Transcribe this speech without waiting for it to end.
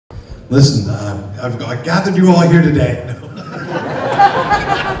Listen, I've gathered you all here today.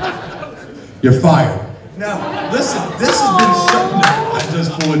 You're fired. Now, listen, this has been so... No, I'm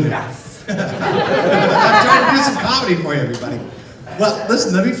just fooling you. I'm trying to do some comedy for you, everybody. Well,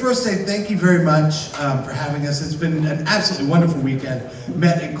 listen, let me first say thank you very much for having us. It's been an absolutely wonderful weekend.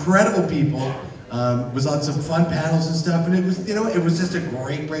 Met incredible people. Was on some fun panels and stuff, and it was, it was just a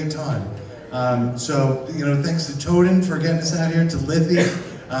great time. So, thanks to Toaden for getting us out here, to Lithy,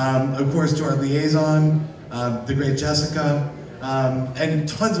 of course to our liaison, the great Jessica, and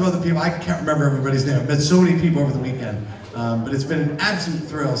tons of other people. I can't remember everybody's name. I've met so many people over the weekend, but it's been an absolute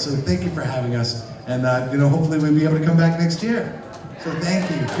thrill. So thank you for having us, and hopefully we'll be able to come back next year. So thank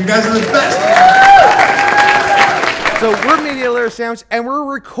you. You guys are the best. So we're Media Litter Sandwich, and we're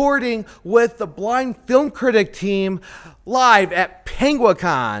recording with the Blind Film Critic team live at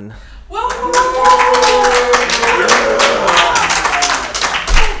Penguicon.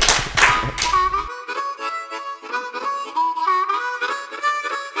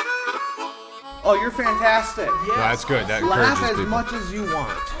 Oh, you're fantastic. Yes. No, that's good. That laugh as people. much as you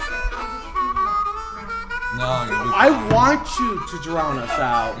want. No, I want you to drown us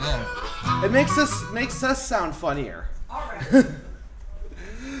out. Yeah. It makes us sound funnier. All right.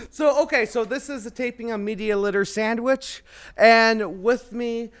 So this is a taping of Media Litter Sandwich, and with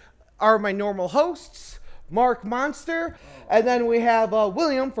me are my normal hosts, Mark Monster, and then we have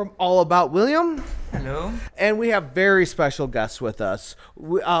William from All About William. Hello. And we have very special guests with us.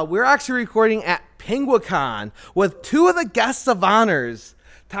 We're actually recording at Penguicon with two of the guests of honors,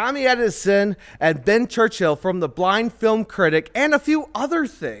 Tommy Edison and Ben Churchill from the Blind Film Critic, and a few other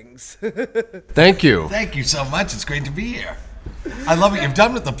things. Thank you. Thank you so much. It's great to be here. I love what you've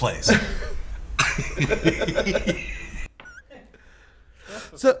done with the place.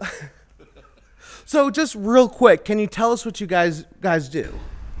 So just real quick, can you tell us what you guys do?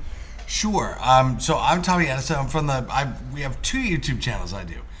 Sure. So I'm Tommy Edison. I'm from we have two YouTube channels I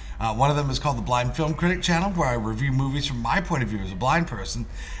do. One of them is called the Blind Film Critic channel, where I review movies from my point of view as a blind person.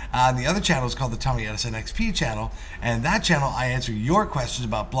 The other channel is called the Tommy Edison XP channel, and that channel I answer your questions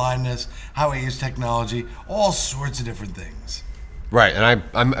about blindness, how I use technology, all sorts of different things. Right, and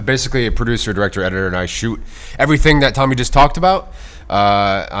I'm basically a producer, director, editor, and I shoot everything that Tommy just talked about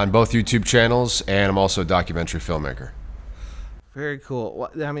on both YouTube channels, and I'm also a documentary filmmaker. Very cool.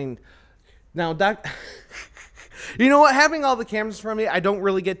 Well, I mean, now that... You know what? Having all the cameras from me, I don't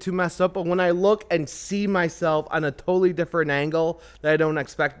really get too messed up. But when I look and see myself on a totally different angle that I don't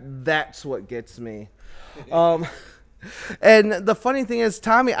expect, that's what gets me. And the funny thing is,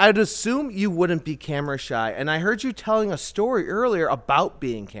 Tommy, I'd assume you wouldn't be camera shy. And I heard you telling a story earlier about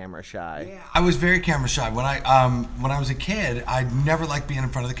being camera shy. Yeah, I was very camera shy. When I was a kid, I never liked being in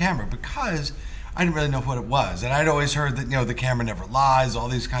front of the camera because I didn't really know what it was. And I'd always heard that, the camera never lies, all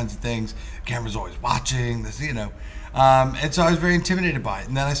these kinds of things. The camera's always watching, this, and so I was very intimidated by it.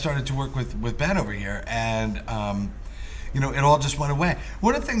 And then I started to work with Ben over here, and, it all just went away.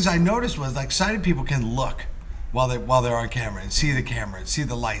 One of the things I noticed was, like, sighted people can look while they're on camera and see the camera and see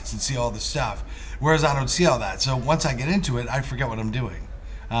the lights and see all the stuff, whereas I don't see all that. So once I get into it, I forget what I'm doing.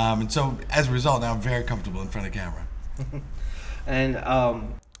 And so as a result, now I'm very comfortable in front of camera. And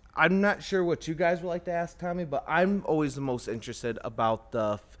I'm not sure what you guys would like to ask Tommy, but I'm always the most interested about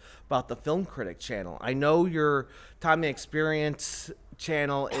the Film Critic channel. I know your Tommy Experience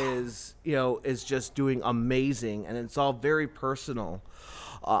channel is just doing amazing, and it's all very personal.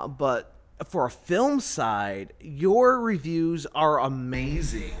 But for a film side, your reviews are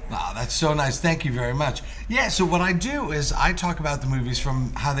amazing. Wow, that's so nice. Thank you very much. Yeah, so what I do is I talk about the movies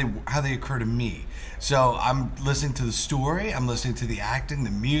from how they occur to me. So I'm listening to the story, I'm listening to the acting,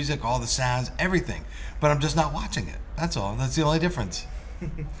 the music, all the sounds, everything. But I'm just not watching it. That's all. That's the only difference.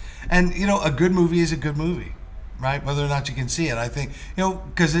 And, a good movie is a good movie, right? Whether or not you can see it. I think,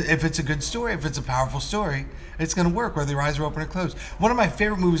 because if it's a good story, if it's a powerful story, it's going to work whether your eyes are open or closed. One of my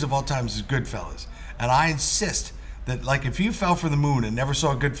favorite movies of all time is Goodfellas. And I insist that, like, if you fell from the moon and never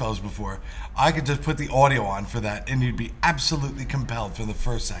saw Goodfellas before, I could just put the audio on for that, and you'd be absolutely compelled from the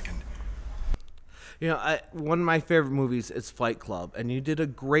first second. One of my favorite movies is Fight Club, and you did a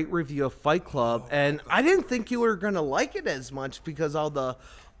great review of Fight Club, and I didn't think you were going to like it as much because of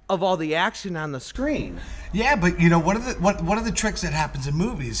all the action on the screen. Yeah, but one of the tricks that happens in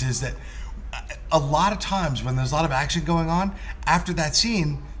movies is that a lot of times when there's a lot of action going on, after that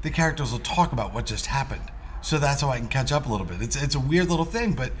scene, the characters will talk about what just happened. So that's how I can catch up a little bit. It's a weird little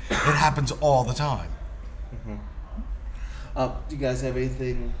thing, but it happens all the time. Do you guys have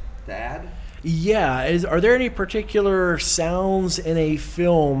anything to add? Yeah. Are there any particular sounds in a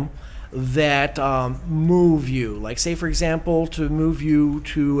film that move you? Like, say, for example, to move you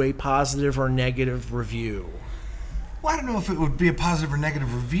to a positive or negative review? Well, I don't know if it would be a positive or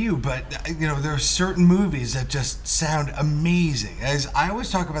negative review, but there are certain movies that just sound amazing. As I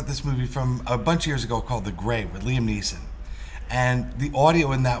always talk about this movie from a bunch of years ago called The Grey with Liam Neeson, and the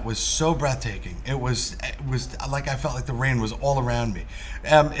audio in that was so breathtaking. It was like I felt like the rain was all around me.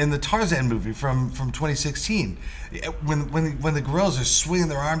 In the Tarzan movie from 2016, when the gorillas are swinging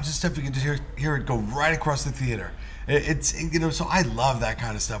their arms and stuff, you can just hear it go right across the theater. It's so I love that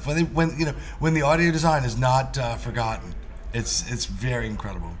kind of stuff. When the audio design is not forgotten, it's very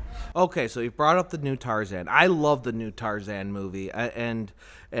incredible. Okay, so you brought up the new Tarzan. I love the new Tarzan movie, and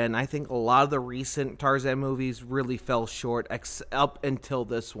I think a lot of the recent Tarzan movies really fell short up until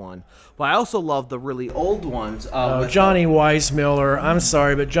this one. But I also love the really old ones. Johnny Weissmuller. I'm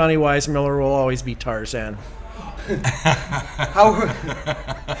sorry, but Johnny Weissmuller will always be Tarzan.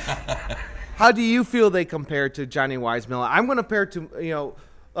 How do you feel they compare to Johnny Weissmuller? I'm going to compare to,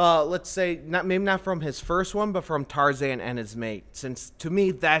 let's say, maybe not from his first one, but from Tarzan and His Mate, since to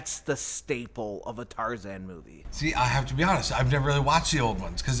me that's the staple of a Tarzan movie. See, I have to be honest, I've never really watched the old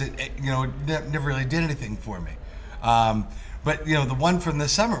ones because it never really did anything for me. But the one from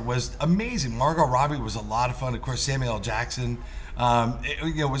this summer was amazing. Margot Robbie was a lot of fun. Of course, Samuel L. Jackson.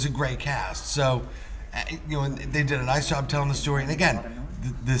 It was a great cast. So, they did a nice job telling the story. And again,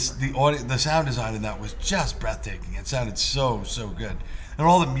 the sound design in that was just breathtaking. It sounded so good. And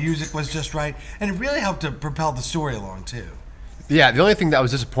all the music was just right, and it really helped to propel the story along too. Yeah, the only thing that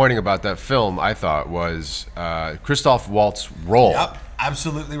was disappointing about that film, I thought, was Christoph Waltz's role. Yep,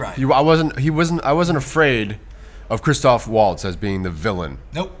 absolutely right. I wasn't afraid of Christoph Waltz as being the villain.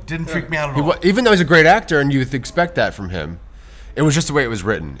 Nope, didn't freak me out at all. Even though he's a great actor, and you'd expect that from him, it was just the way it was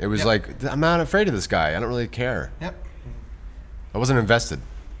written. It was like, I'm not afraid of this guy. I don't really care. Yep. I wasn't invested.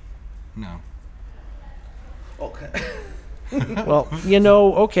 No. Okay. Well,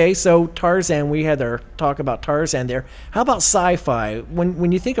 okay, so Tarzan, we had our talk about Tarzan there. How about sci-fi?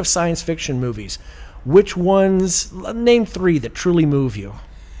 When you think of science fiction movies, which ones, name 3 that truly move you?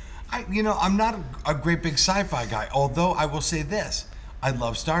 I'm not a great big sci-fi guy, although I will say this. I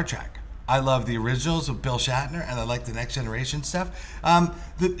love Star Trek. I love the originals with Bill Shatner, and I like the Next Generation stuff.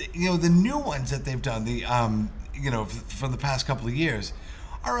 The new ones that they've done, from the past couple of years,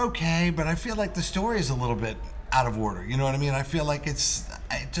 are okay, but I feel like the story is a little bit out of order. You know what I mean? I feel like it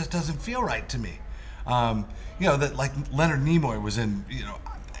just doesn't feel right to me. That like Leonard Nimoy was in,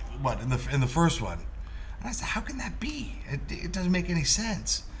 in the first one. And I said, how can that be? It doesn't make any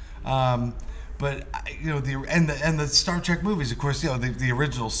sense. But the Star Trek movies, of course, the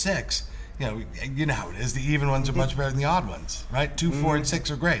original 6. You know how it is. The even ones are much better than the odd ones, right? 2, 4, and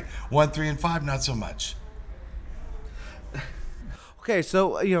 6 are great. 1, 3, and 5, not so much. Okay,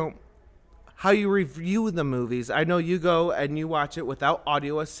 so how you review the movies. I know you go and you watch it without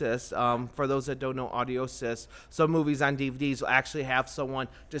audio assist. For those that don't know audio assist, some movies on DVDs will actually have someone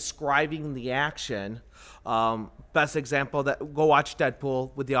describing the action. Best example, go watch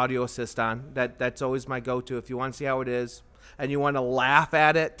Deadpool with the audio assist on. That's always my go-to. If you want to see how it is and you want to laugh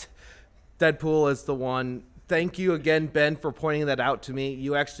at it, Deadpool is the one. Thank you again, Ben, for pointing that out to me.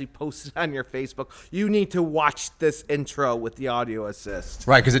 You actually posted on your Facebook. You need to watch this intro with the audio assist.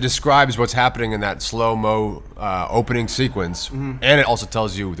 Right, because it describes what's happening in that slow-mo opening sequence, and it also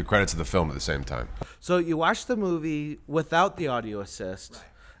tells you the credits of the film at the same time. So you watch the movie without the audio assist,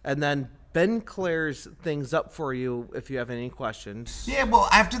 and then Ben clears things up for you if you have any questions. Yeah, well,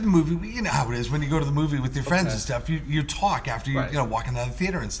 after the movie, you know how it is when you go to the movie with your friends and stuff. You talk after you walking out of the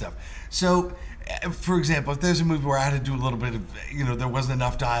theater and stuff. So, for example, if there's a movie where I had to do a little bit of, there wasn't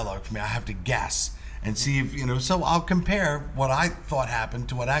enough dialogue for me, I have to guess and see if, so I'll compare what I thought happened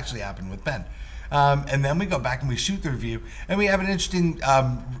to what actually happened with Ben. And then we go back and we shoot the review, and we have an interesting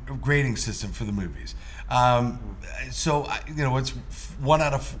grading system for the movies. So it's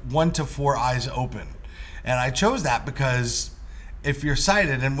 1 to 4 eyes open, and I chose that because if you're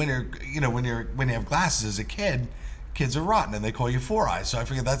sighted, and when you have glasses as a kid, kids are rotten and they call you 4 eyes. So I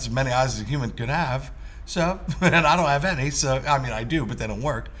figured that's as many eyes as a human could have. So, and I don't have any. So I mean, I do, but they don't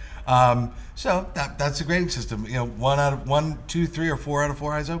work. So that's the grading system. 1, 2, 3, or 4 out of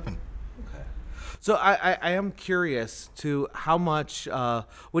 4 eyes open. So I am curious to how much,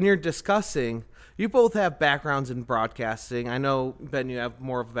 when you're discussing, you both have backgrounds in broadcasting. I know, Ben, you have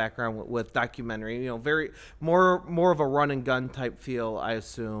more of a background with documentary, very more of a run and gun type feel, I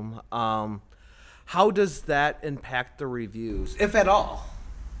assume. How does that impact the reviews, if at all?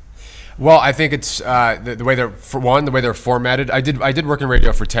 Well, I think it's the way they're formatted. I did work in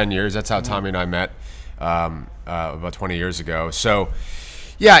radio for 10 years. That's how Tommy and I met about 20 years ago. So,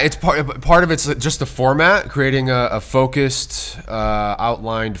 Yeah, it's part of it's just the format, creating a focused,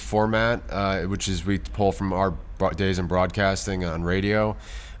 outlined format, which is we pull from our days in broadcasting on radio,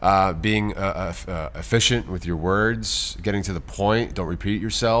 being efficient with your words, getting to the point, don't repeat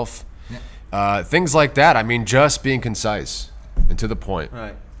yourself, things like that. I mean, just being concise and to the point.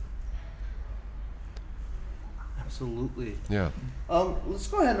 Right. Absolutely. Yeah. Let's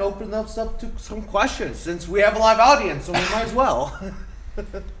go ahead and open this up to some questions since we have a live audience, so we might as well.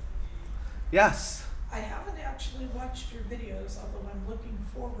 Yes. I haven't actually watched your videos, although I'm looking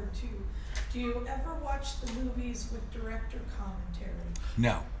forward to. Do you ever watch the movies with director commentary?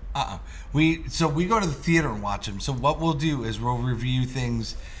 No. We go to the theater and watch them. So what we'll do is we'll review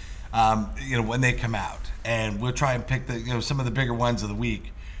things, when they come out, and we'll try and pick some of the bigger ones of the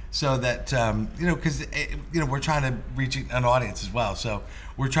week. So that because we're trying to reach an audience as well. So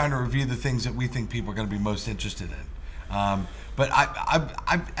we're trying to review the things that we think people are going to be most interested in. But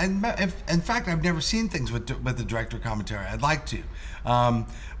in fact, I've never seen things with the director commentary. I'd like to. But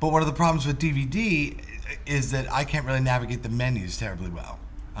one of the problems with DVD is that I can't really navigate the menus terribly well.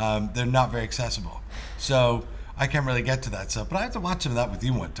 They're not very accessible, so I can't really get to that stuff. But I have to watch some of that with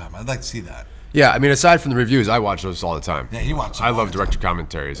you one time. I'd like to see that. Yeah, I mean, aside from the reviews, I watch those all the time. Yeah, you watch them I all love the director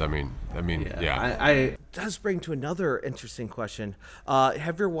commentaries. I mean, yeah. I does bring to another interesting question. Have you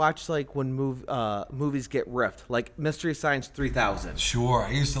ever watched like when movies get riffed, like Mystery Science 3000? Sure,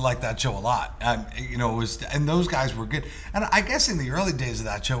 I used to like that show a lot. It was, and those guys were good. And I guess in the early days of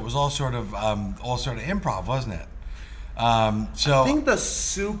that show, it was all sort of improv, wasn't it? I think the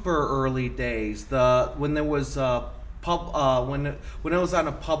super early days, when there was when it was on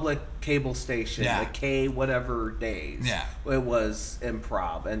a public cable station, the K whatever days, it was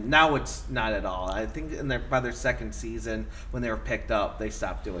improv, and now it's not at all. I think by their second season, when they were picked up, they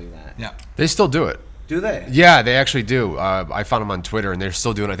stopped doing that. Yeah, they still do it. Do they? Yeah, they actually do. I found them on Twitter, and they're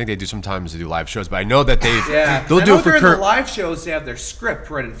still doing it. I think they do sometimes. They do live shows, but I know that they'll do it for the live shows. They have their script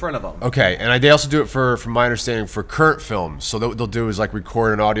right in front of them. Okay, and they also do it from my understanding, for current films. So what they'll do is like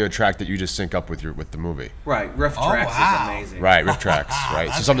record an audio track that you just sync up with the movie. Right, riff tracks is amazing. Right, riff tracks.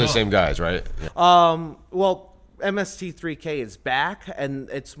 Right, so some of the same guys, right? Yeah. Well, MST3K is back, and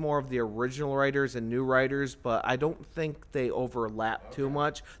it's more of the original writers and new writers, but I don't think they overlap too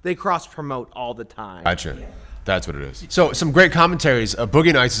much. They cross-promote all the time. Gotcha. That's what it is. So some great commentaries.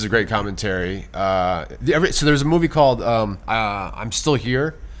 Boogie Nights is a great commentary. So there's a movie called I'm Still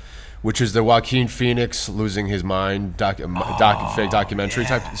Here, which is the Joaquin Phoenix losing his mind fake documentary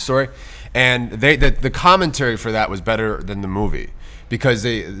type story. And the commentary for that was better than the movie, because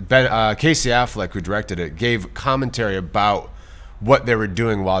Casey Affleck, who directed it, gave commentary about what they were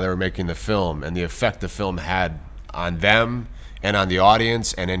doing while they were making the film and the effect the film had on them and on the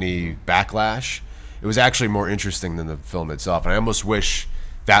audience and any backlash. It was actually more interesting than the film itself, and I almost wish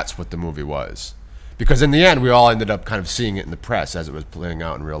that's what the movie was. Because in the end, we all ended up kind of seeing it in the press as it was playing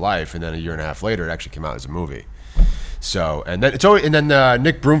out in real life, and then a year and a half later, it actually came out as a movie. So, and then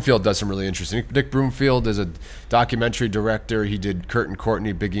Nick Broomfield does some really interesting. Nick Broomfield is a documentary director. He did Kurt and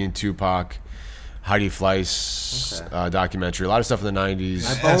Courtney, Biggie and Tupac, Heidi Fleiss documentary. A lot of stuff in the '90s.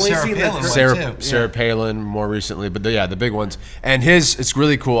 I've only seen Sarah Palin more recently, but the big ones. And it's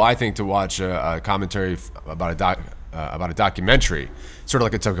really cool, I think, to watch a commentary about a documentary. Sort of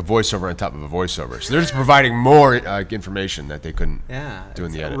like it's like a voiceover on top of a voiceover. So they're just providing more information that they couldn't do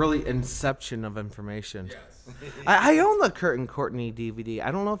in the edit. Really inception of information. Yes. I own the Kurt and Courtney DVD.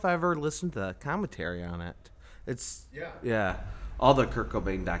 I don't know if I ever listened to the commentary on it. It's all the Kurt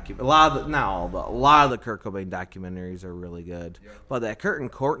Cobain a lot of the Kurt Cobain documentaries are really good. Yeah. But that Kurt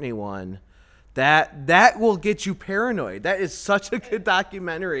and Courtney one, that will get you paranoid. That is such a good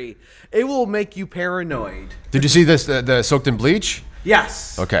documentary. It will make you paranoid. Did you see this the Soaked in Bleach?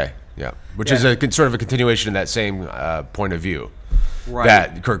 Yes. Okay. Yeah. Which is sort of a continuation of that same point of view. Right.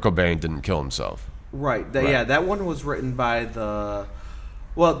 That Kurt Cobain didn't kill himself. Right. Yeah, that one was written by the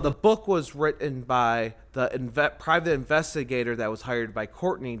book was written by the private investigator that was hired by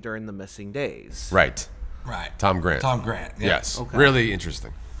Courtney during the missing days. Right. Right. Tom Grant. Yeah. Yes. Okay. Really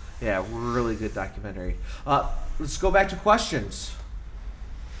interesting. Yeah, really good documentary. Let's go back to questions.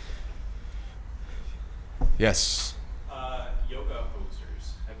 Yes. Yoga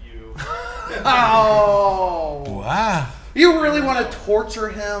hosers. Have you? Oh. Wow. You really want to torture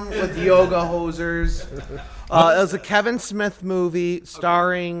him with yoga hosers? It was a Kevin Smith movie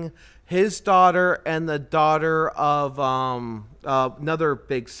starring his daughter and the daughter of another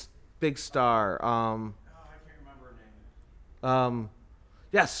big star. I can't remember her name.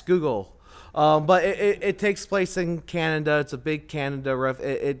 Yes, Google. But it takes place in Canada. It's a big Canada ref.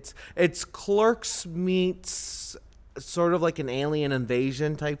 It's Clerks meets sort of like an alien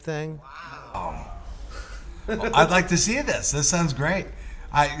invasion type thing. Well, I'd like to see this. This sounds great.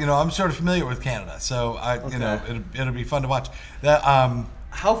 I'm sort of familiar with Canada, so it'll be fun to watch.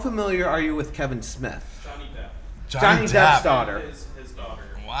 How familiar are you with Kevin Smith? Johnny Depp. Johnny Depp's daughter. His daughter.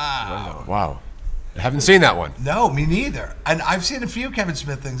 Wow. I haven't seen that one. No, me neither. And I've seen a few Kevin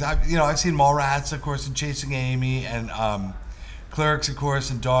Smith things. I've seen Mallrats, of course, and Chasing Amy, and Clerks, of course,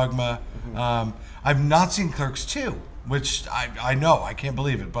 and Dogma. I've not seen Clerks 2, which I know. I can't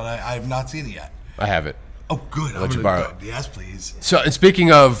believe it, but I have not seen it yet. I have it. Oh, good. I'll let you borrow it. Yes, please. So, and speaking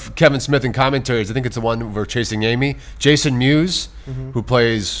of Kevin Smith and commentaries, I think it's the one where Chasing Amy. Jason Mewes, who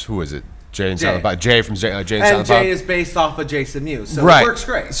plays, who is it? Jay and Silent Bob. Jay from Jay and Silent And Bob. Jay is based off of Jason Mewes, so Right. it works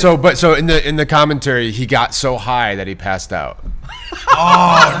great. So in the commentary, he got so high that he passed out.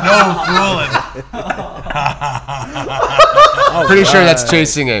 Oh, no fooling. Pretty sure that's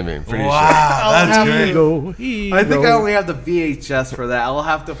Chasing Amy. Pretty Wow, that's great. I think I only have the VHS for that. I'll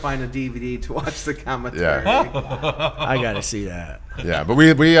have to find a DVD to watch the commentary. Yeah. I gotta see that. Yeah, but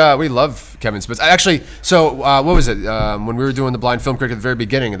we love Kevin Smith. Actually, so what was it when we were doing the Blind Film Critic at the very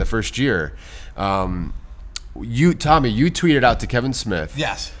beginning of the first year? Tommy, you tweeted out to Kevin Smith.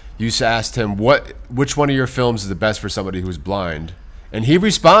 Yes. You asked him which one of your films is the best for somebody who's blind, and he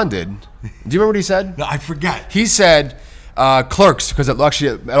responded. Do you remember what he said? No, I forget. He said Clerks, because it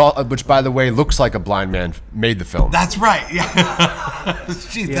actually, which by the way looks like a blind man made the film. That's right. Yeah.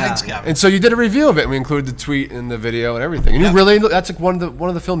 Gee, thanks, Kevin. And so you did a review of it, and we included the tweet and the video and everything. And you really, that's like one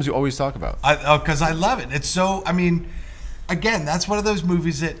of the films you always talk about. Because I love it. It's so. I mean, again, that's one of those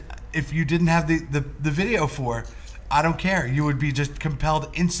movies that if you didn't have the video for, I don't care. You would be just compelled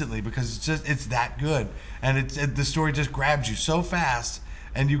instantly because it's that good, and the story just grabs you so fast,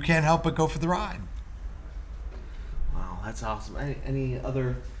 and you can't help but go for the ride. Wow, that's awesome. Any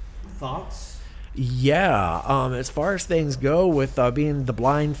other thoughts? Yeah, as far as things go with being the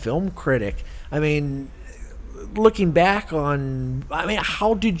blind film critic, I mean, looking back on,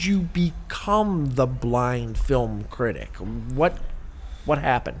 how did you become the blind film critic? What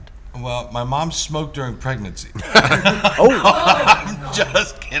happened? Well, my mom smoked during pregnancy. Oh, I'm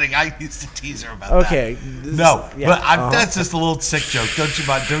just kidding. I used to tease her about that. okay. No, but that's just a little sick joke. Don't you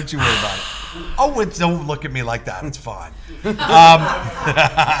worry about it. Oh, don't look at me like that. It's fine.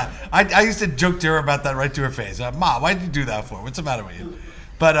 I used to joke to her about that right to her face. Mom, why did you do that for? What's the matter with you?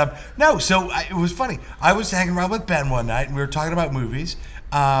 But no, so it was funny. I was hanging around with Ben one night, and we were talking about movies.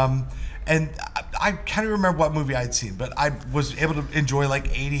 And I can't even remember what movie I'd seen, but I was able to enjoy like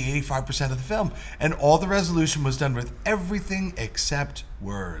 85% of the film. And all the resolution was done with everything except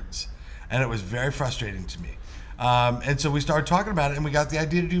words. And it was very frustrating to me. And so we started talking about it, and we got the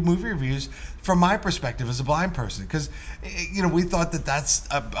idea to do movie reviews from my perspective as a blind person. Because, we thought that that's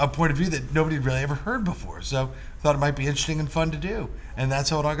a point of view that nobody had really ever heard before. So thought it might be interesting and fun to do. And that's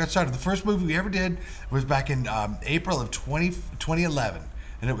how it all got started. The first movie we ever did was back in April of 2011.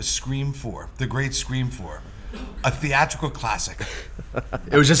 And it was Scream 4, the great Scream 4, a theatrical classic.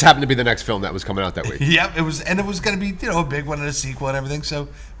 It was just happened to be the next film that was coming out that week. Yep, it was going to be a big one and a sequel and everything. So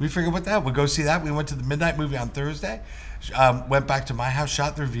we figured, what the hell? We'll go see that. We went to the midnight movie on Thursday. Went back to my house,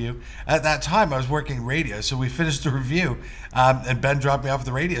 shot the review. At that time, I was working radio, so we finished the review, and Ben dropped me off at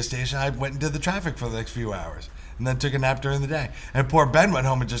the radio station. I went and did the traffic for the next few hours, and then took a nap during the day. And poor Ben went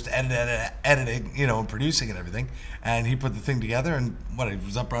home and just editing, and producing and everything. And he put the thing together, and it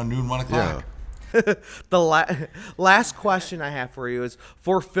was up around noon, 1 o'clock. Yeah. The last question I have for you is,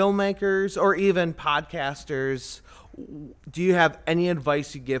 for filmmakers or even podcasters, do you have any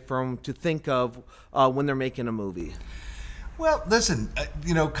advice you give for them to think of when they're making a movie? Well, listen,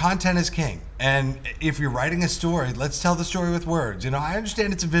 content is king. And if you're writing a story, let's tell the story with words. I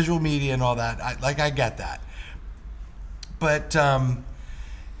understand it's a visual media and all that. I get that. But,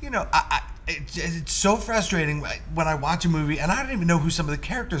 it's so frustrating when I watch a movie and I don't even know who some of the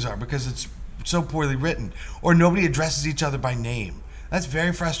characters are because it's so poorly written, or nobody addresses each other by name. That's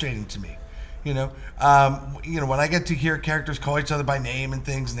very frustrating to me. When I get to hear characters call each other by name and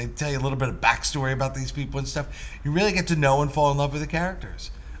things, and they tell you a little bit of backstory about these people and stuff, you really get to know and fall in love with the characters.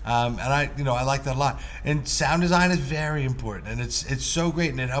 And I like that a lot. And sound design is very important, and it's so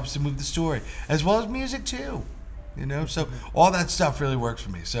great, and it helps to move the story as well as music too. So all that stuff really works for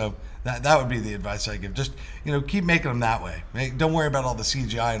me. So that would be the advice I give. Just keep making them that way. Don't worry about all the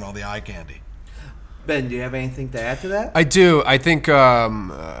CGI and all the eye candy. Ben, do you have anything to add to that? I do. I think,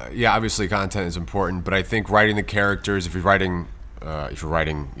 obviously content is important, but I think writing the characters, if you're writing a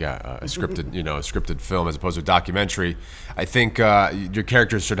scripted film as opposed to a documentary, I think your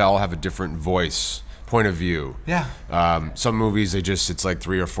characters should all have a different voice, point of view. Yeah. Some movies, it's like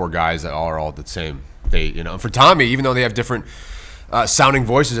 3 or 4 guys that are all the same They, you know, for Tommy, even though they have different sounding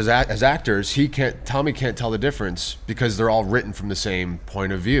voices as actors, Tommy can't tell the difference because they're all written from the same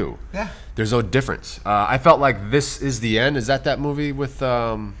point of view. Yeah. There's no difference. I felt like This Is the End. Is that movie with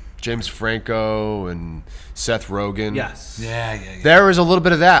James Franco and Seth Rogen? Yes. Yeah. There was a little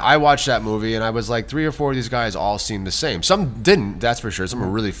bit of that. I watched that movie, and I was like, 3 or 4 of these guys all seemed the same. Some didn't, that's for sure. Some were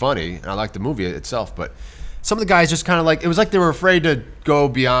really funny, and I liked the movie itself, but some of the guys just kind of like, it was like they were afraid to go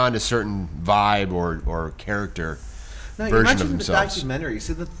beyond a certain vibe or character Now, you version of mentioned the themselves. documentary.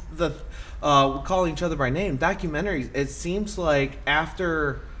 See, calling each other by name, documentaries, it seems like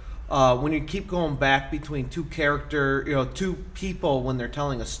after, when you keep going back between two people when they're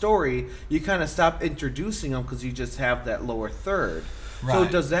telling a story, you kind of stop introducing them because you just have that lower third. Right. So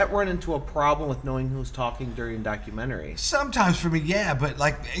does that run into a problem with knowing who's talking during documentaries? Sometimes for me, yeah, but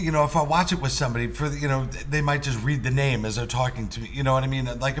like, you know, if I watch it with somebody, they might just read the name as they're talking to me. You know what I mean?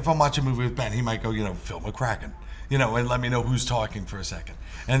 Like if I'm watching a movie with Ben, he might go, Phil McCracken, and let me know who's talking for a second,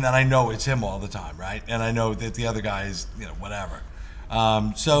 and then I know it's him all the time, right? And I know that the other guy is, whatever.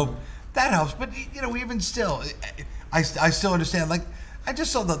 So that helps, but even still, I still understand. Like I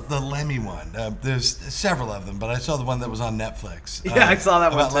just saw the Lemmy one. There's several of them, but I saw the one that was on Netflix. Yeah, I saw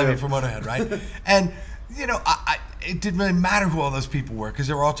that one about Lemmy too. from Motorhead, right? And it didn't really matter who all those people were because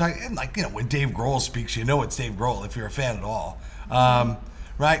they were all talking. And when Dave Grohl speaks, it's Dave Grohl if you're a fan at all, right?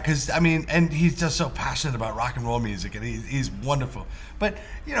 Because and he's just so passionate about rock and roll music, and he's wonderful. But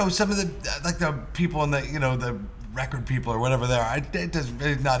some of the people in the record people or whatever they are,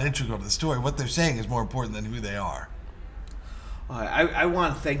 it's not integral to the story. What they're saying is more important than who they are. I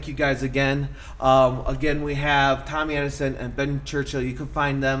want to thank you guys again. Again, we have Tommy Edison and Ben Churchill. You can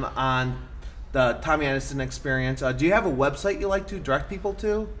find them on the Tommy Edison Experience. Do you have a website you like to direct people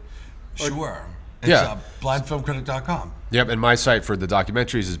to? Sure. It's Yeah. blindfilmcritic.com. Yep, and my site for the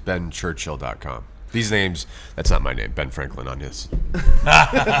documentaries is benchurchill.com. These names, that's not my name, Ben Franklin on his.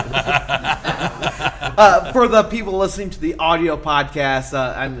 For the people listening to the audio podcast,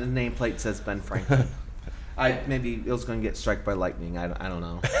 and the nameplate says Ben Franklin. Maybe it was going to get struck by lightning. I don't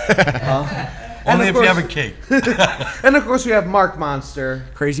know. Only if you have a cake. And of course, we have Mark Monster.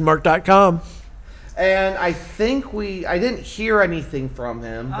 CrazyMark.com. And I think I didn't hear anything from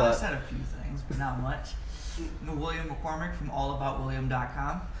him. I But just had a few things, but not much. William McCormick from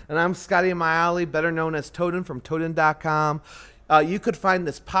allaboutwilliam.com. And I'm Scotty Mayali, better known as Toaden from Toaden.com. You could find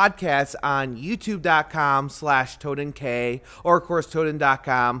this podcast on youtube.com/ToadenK or, of course,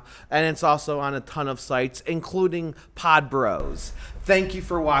 Toaden.com. And it's also on a ton of sites, including Podbros. Thank you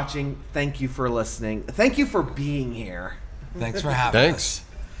for watching. Thank you for listening. Thank you for being here. Thanks for having us.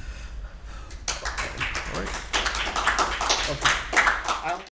 Thanks. Okay.